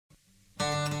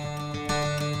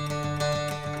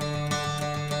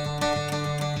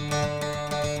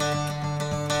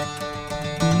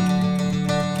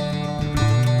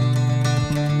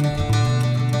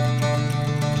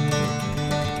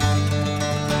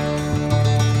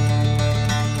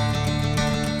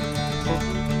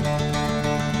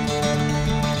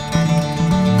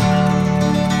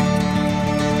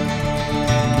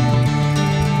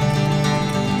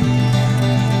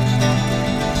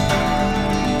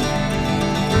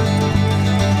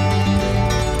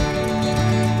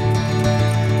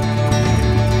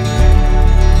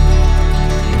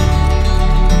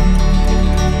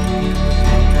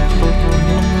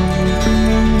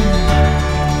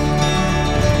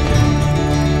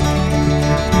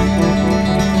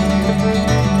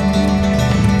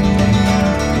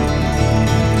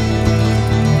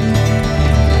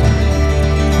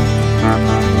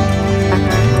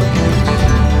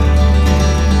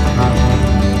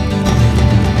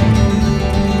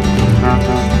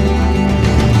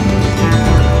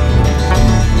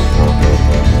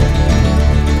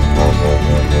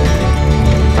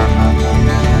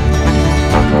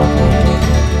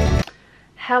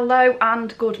Hello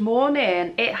and good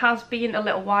morning. It has been a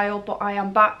little while, but I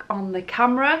am back on the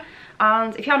camera,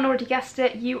 and if you haven't already guessed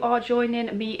it, you are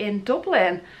joining me in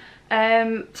Dublin.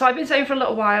 So I've been saying for a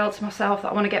little while to myself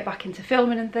that I want to get back into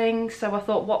filming and things, so I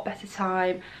thought what better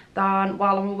time than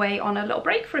while I'm away on a little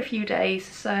break for a few days.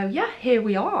 So yeah, here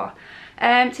we are.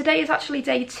 Today is actually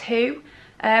day 2.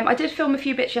 I did film a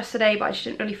few bits yesterday, but I just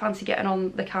didn't really fancy getting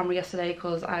on the camera yesterday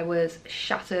because I was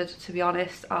shattered, to be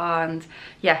honest, and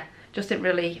yeah, just didn't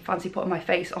really fancy putting my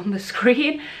face on the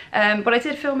screen. But I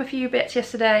did film a few bits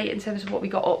yesterday in terms of what we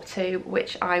got up to,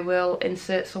 which I will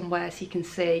insert somewhere so you can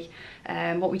see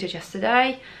what we did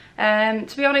yesterday.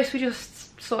 To be honest, we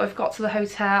just sort of got to the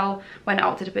hotel, went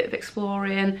out, did a bit of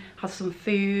exploring, had some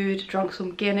food, drank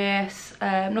some Guinness.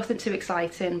 Nothing too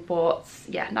exciting, but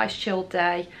yeah, nice chilled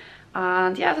day.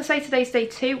 And yeah, as I say, today's day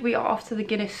 2. We are off to the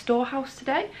Guinness Storehouse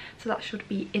today, so that should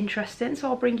be interesting, so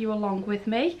I'll bring you along with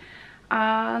me.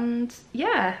 And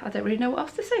yeah, I don't really know what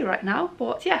else to say right now,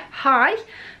 but yeah, hi.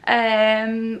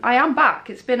 I am back.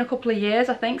 It's been a couple of years,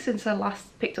 I think, since I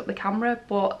last picked up the camera,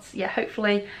 but yeah,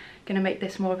 hopefully gonna make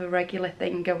this more of a regular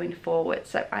thing going forward,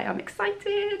 so I am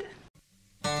excited.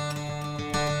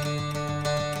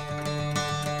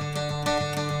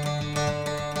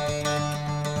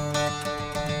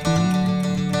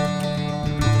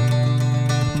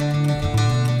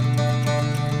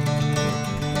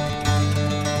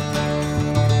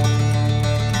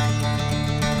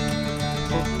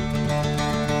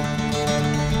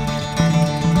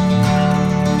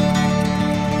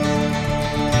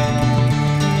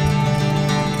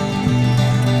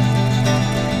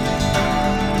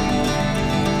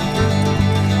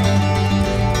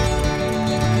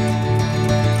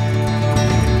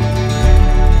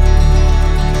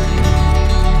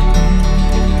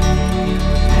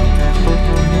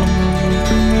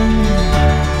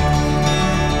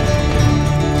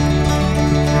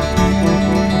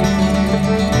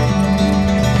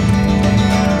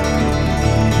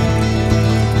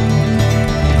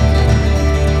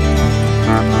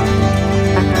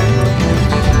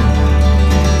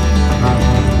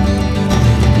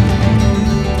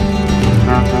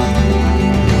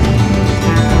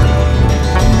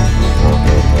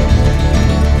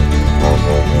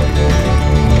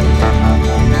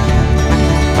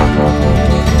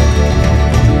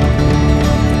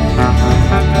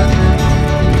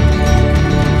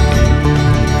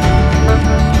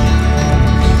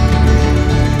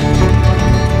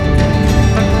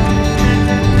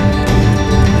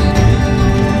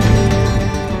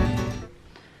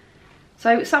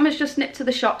 So Sam has just nipped to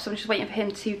the shop, so I'm just waiting for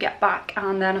him to get back,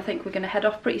 and then I think we're going to head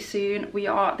off pretty soon. We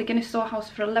are at the Guinness Storehouse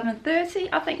for 11:30,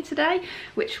 I think, today,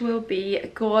 which will be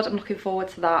good. I'm looking forward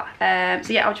to that.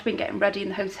 So yeah, I've just been getting ready in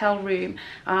the hotel room,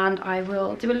 and I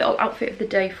will do a little outfit of the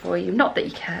day for you. Not that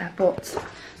you care, but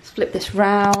let's flip this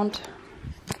round.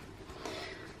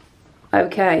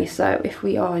 Okay, so if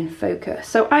we are in focus.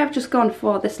 So I have just gone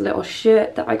for this little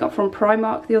shirt that I got from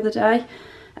Primark the other day.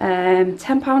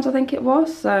 £10 I think it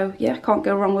was, so yeah, can't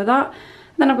go wrong with that. And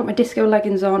then I've got my disco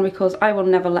leggings on because I will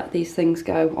never let these things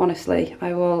go, honestly.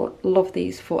 I will love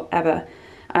these forever.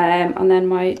 And then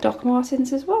my Doc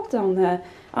Martens as well down there.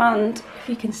 And if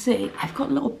you can see, I've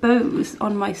got little bows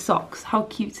on my socks. How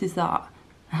cute is that?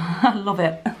 I love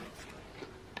it.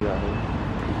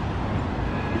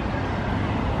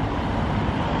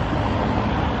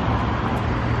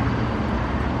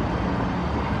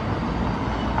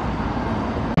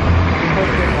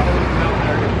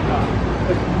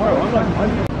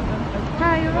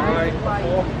 Hi, you alright?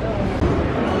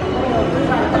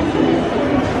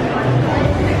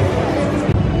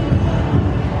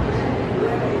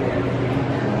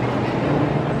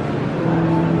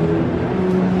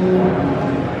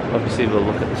 Obviously we'll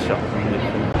look at the shop from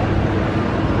different.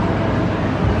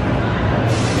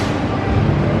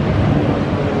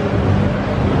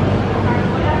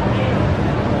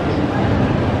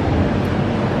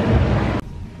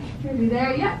 Nearly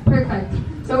there, yeah, perfect.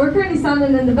 So we're currently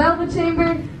standing in the velvet chamber,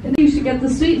 and you should get the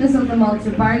sweetness of the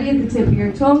malted barley at the tip of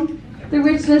your tongue, the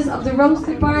richness of the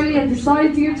roasted barley at the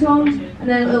sides of your tongue, and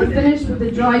then it'll finish with the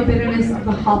dry bitterness of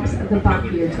the hops at the back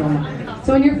of your tongue.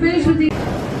 So when you're finished with these...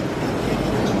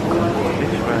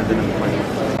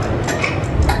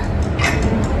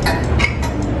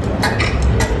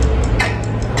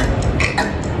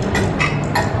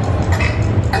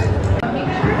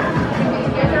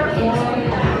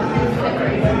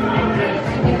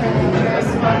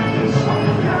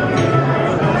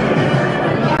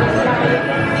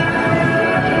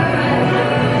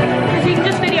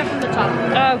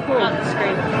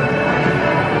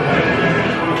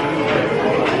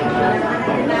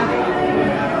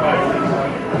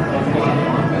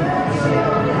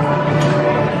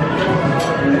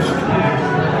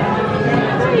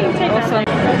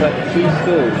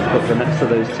 Put the next to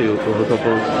those two other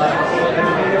couples.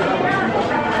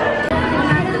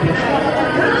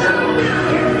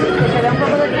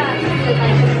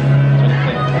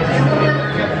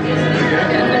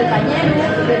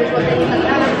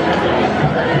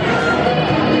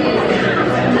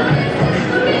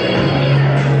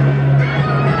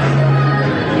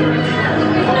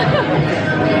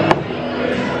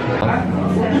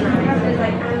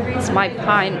 It's my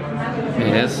pint.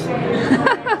 It is.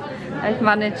 I've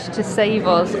managed to save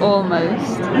us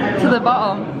almost to the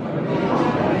bottom.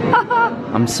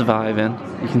 I'm surviving.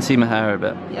 You can see my hair a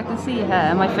bit. Yeah, I can see your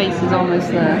hair. My face is almost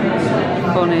there.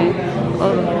 Funny.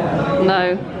 Oh,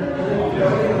 no.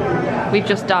 We've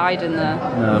just died in there.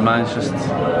 No, mine's just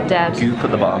dead. goop at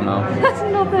the bottom now. That's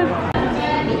nothing.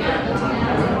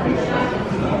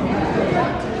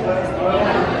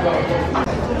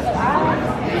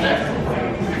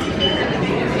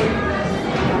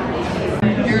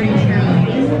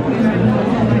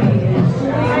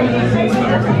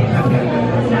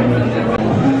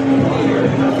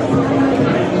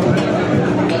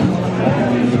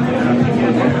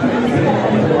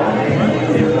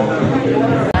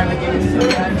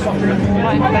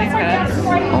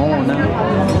 Oh no.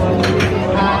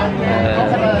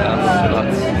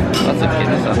 That's a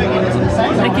Guinness after.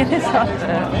 A Guinness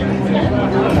after.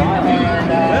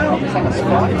 It's like a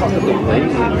Sprite, it's like a double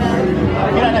lazy.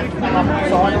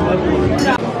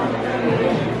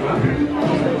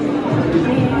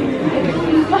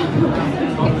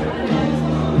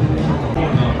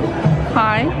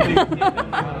 Hi.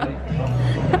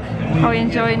 How are you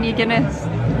enjoying your Guinness?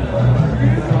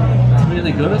 It's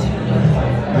really good.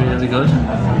 Really good.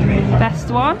 Best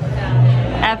one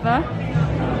ever?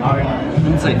 I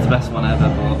wouldn't say it's the best one ever,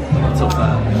 but it's up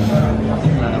there. Up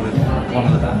there with one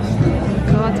of the best.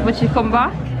 Good. Would you come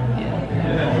back?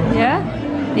 Yeah.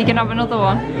 Yeah? You can have another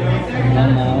one.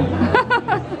 One more.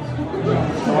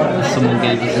 Someone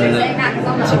gave us a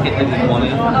ticket they didn't want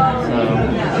it, so...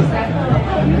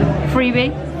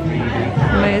 Freebie?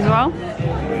 May as well.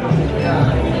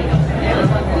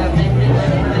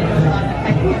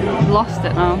 Lost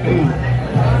it now.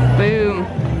 Boom.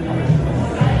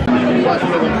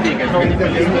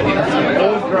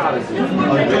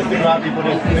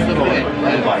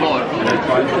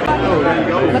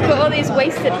 Look at all these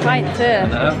wasted pints here.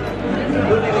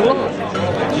 Look.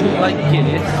 Do you like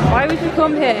Guinness? Why would you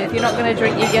come here if you're not going to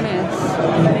drink your Guinness?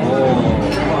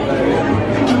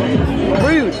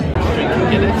 Rude. Drinking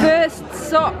Guinness. First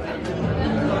sup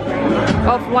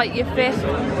of like your fifth,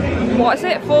 what is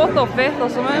it, fourth or fifth or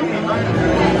something?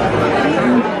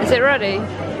 Is it ready?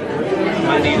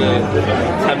 I need a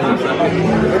 10 minutes left.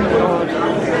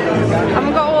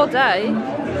 Haven't got all day.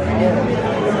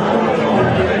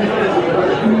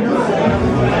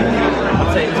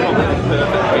 I'd say it's probably the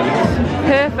perfect Guinness.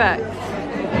 Perfect.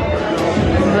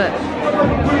 Look.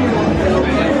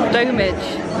 Domage.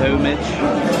 Domage.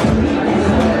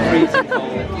 Freezing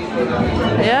cold.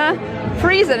 Yeah?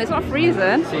 Freezing, it's not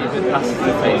freezing. See if it passes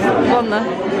the face. Go on there.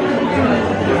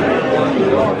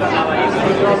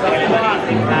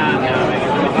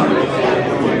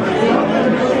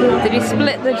 Did you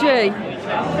split the G?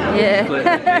 Yeah.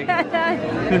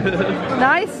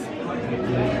 Nice?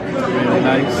 Really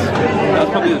nice. That's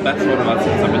probably the best one I've had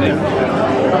since I've been here.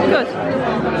 Good.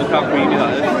 Look how creamy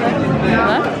that is.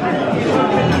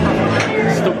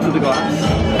 Stuck to the glass.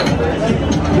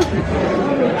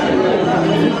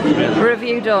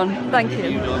 Review done. Thank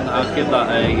you. Done. I'll give that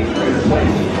a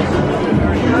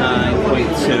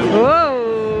 9.2.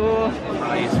 Whoa!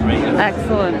 Highest rating.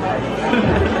 Excellent.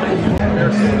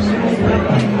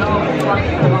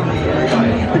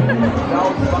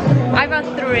 I've had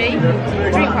three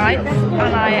pints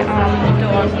and I am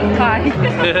done. Hi.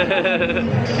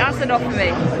 That's enough for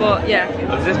me, but yeah.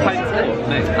 Was this pint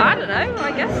 4? I don't know,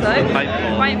 I guess so.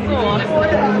 Pint 4.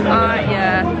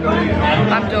 Yeah,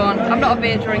 I'm done. I'm not a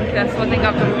beer drinker, so I think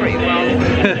I've done pretty well.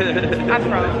 I'm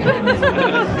proud.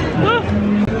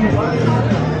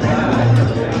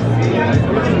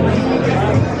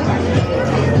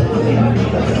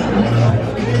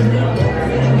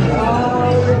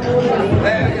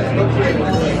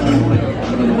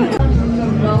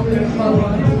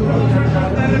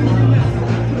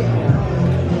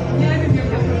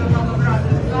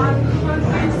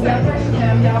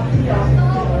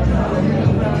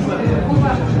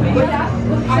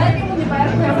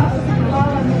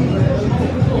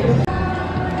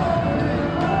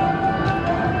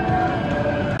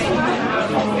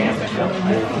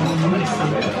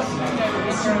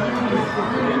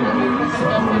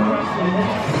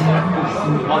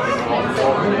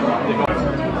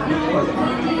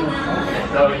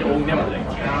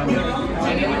 No,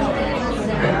 There's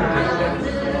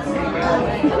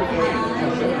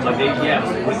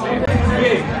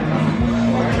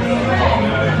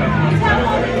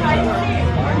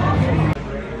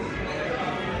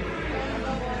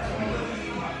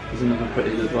another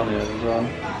pretty good one here as well.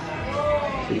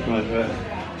 So you come over it.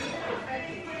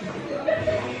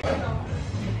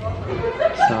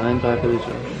 Signed by Billy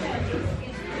Joe.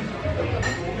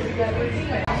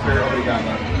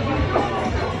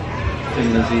 Thin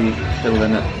Lizzie still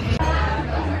in it.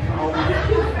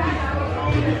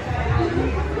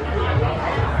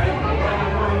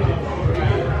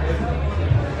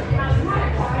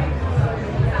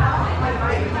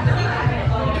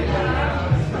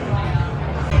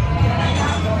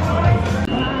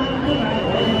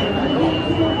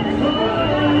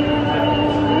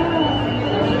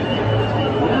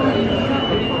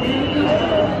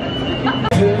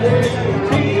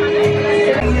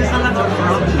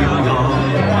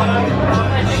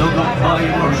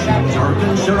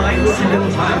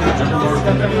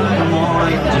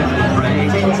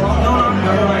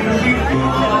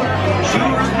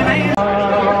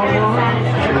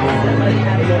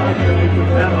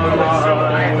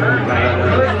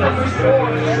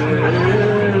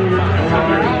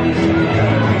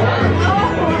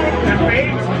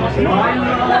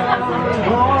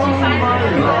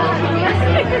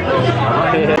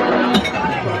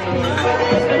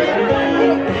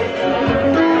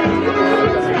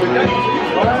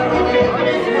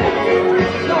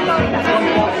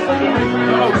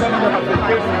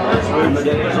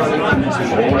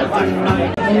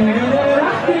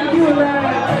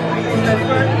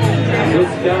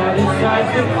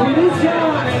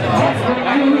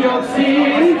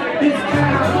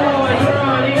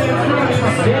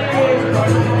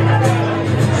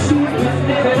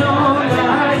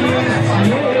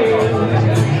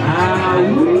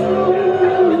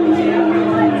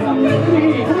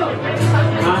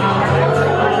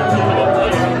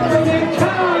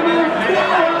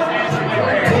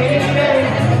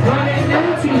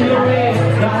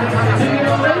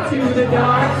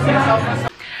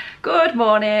 Good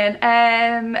morning.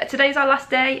 Today's our last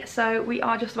day, so we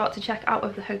are just about to check out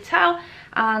of the hotel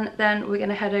and then we're going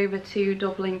to head over to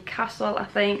Dublin Castle, I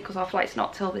think, because our flight's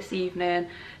not till this evening.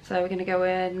 So we're going to go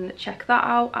in, check that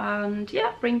out, and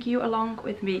yeah, bring you along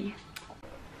with me.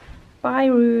 Bye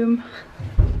room.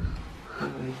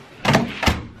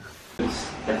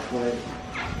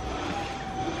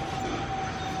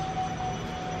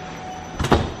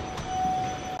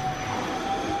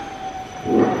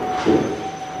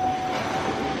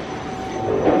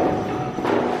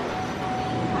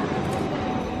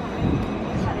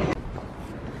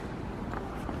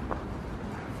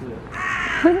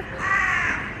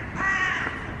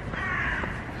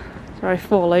 Sorry, I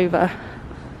fall over.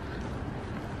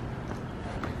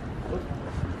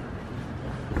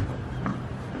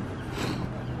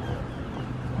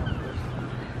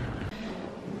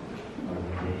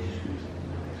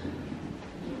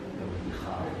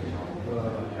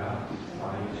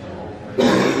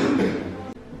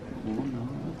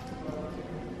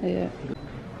 Yeah.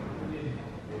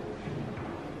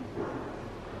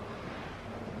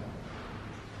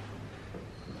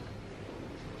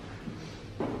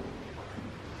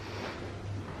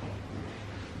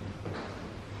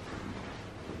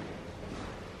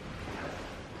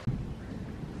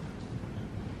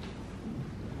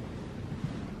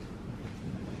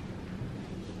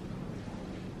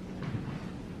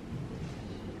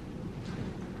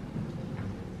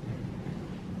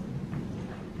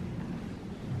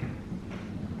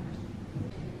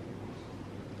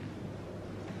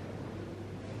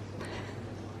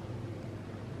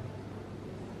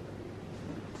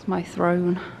 It's my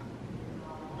throne.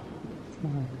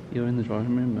 You're in the drawing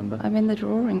room, remember? I'm in the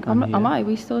drawing. Am I? Are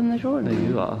we still in the drawing room? No,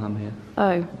 you are. I'm here.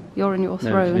 Oh, you're in your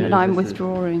throne and I'm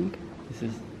withdrawing. This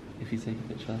is, if you take a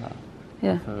picture of that.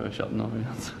 Yeah. Photoshop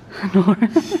Norris.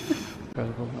 Norris.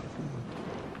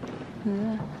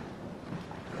 Yeah.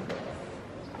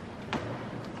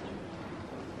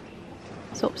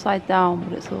 It's upside down,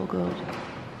 but it's all good.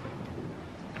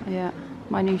 Yeah,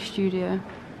 my new studio.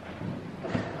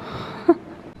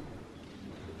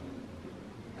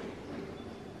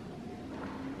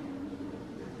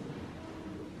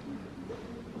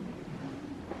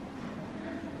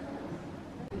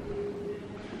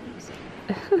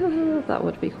 That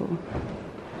would be cool.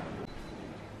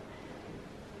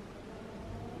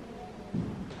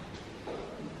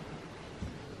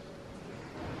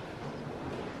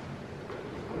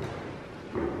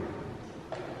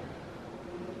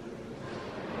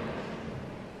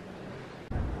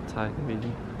 Tiger,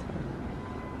 really.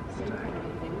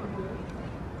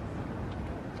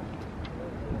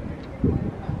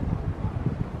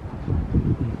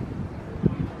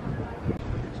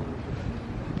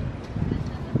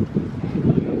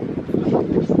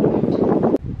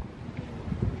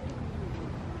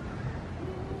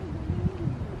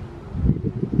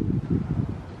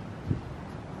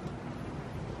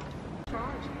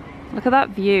 Look at that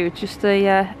view. Just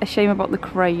a shame about the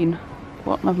crane.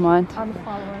 But never mind. I'm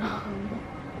following.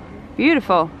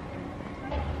 Beautiful.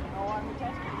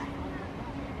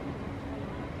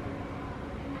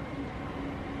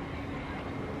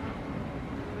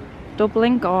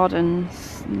 Dublin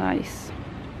Gardens. Nice.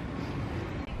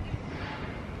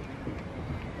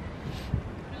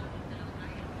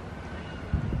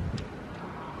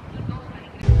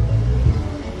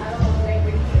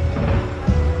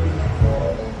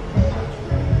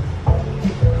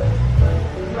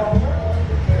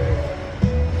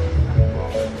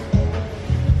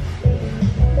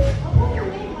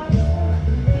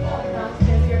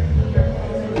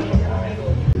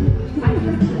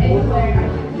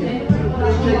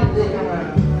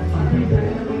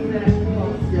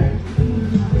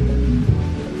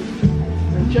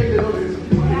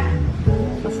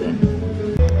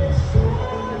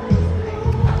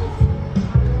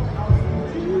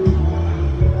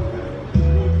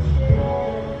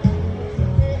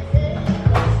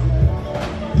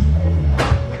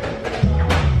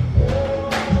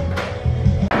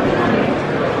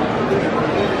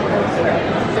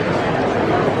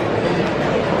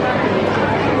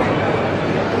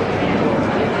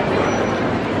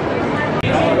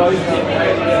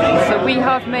 So we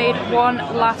have made one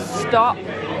last stop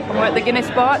and we're at the Guinness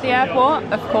bar at the airport,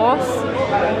 of course.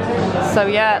 So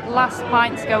yeah, last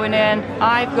pint's going in.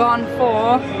 I've gone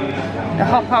for a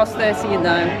Hop House 13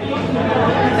 though.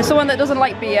 For someone that doesn't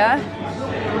like beer,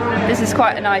 this is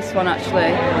quite a nice one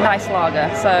actually. Nice lager.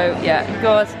 So yeah,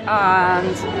 good.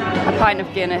 And a pint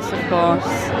of Guinness, of course.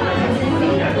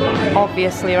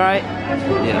 Obviously, right?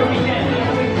 Yeah.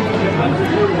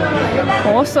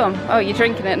 Awesome. Oh, you're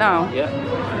drinking it now? Yeah.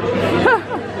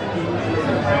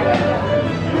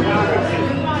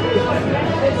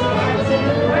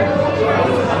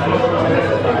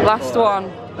 Last one.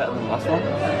 Better than the last one?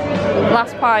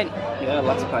 Last pint. Yeah,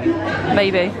 last pint.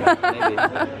 Maybe. Maybe.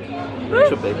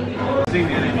 Should be.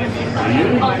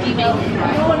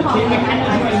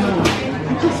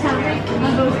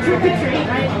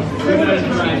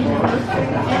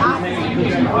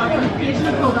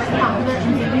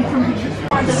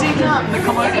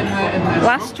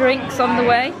 Last drinks on the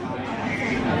way.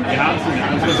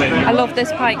 I love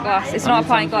this pint glass. It's not a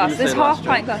pint glass. This half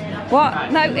pint glass.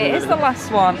 What? No, it is the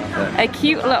last one. A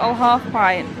cute little half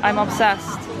pint. I'm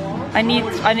obsessed. I need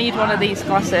one of these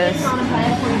glasses.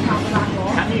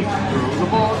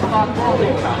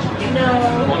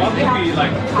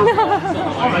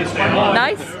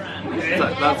 Nice.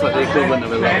 That's like the equivalent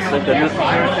of a little sip, isn't it?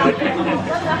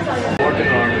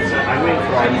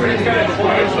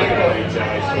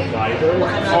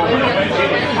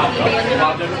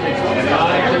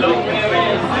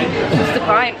 Just a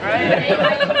pint,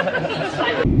 right?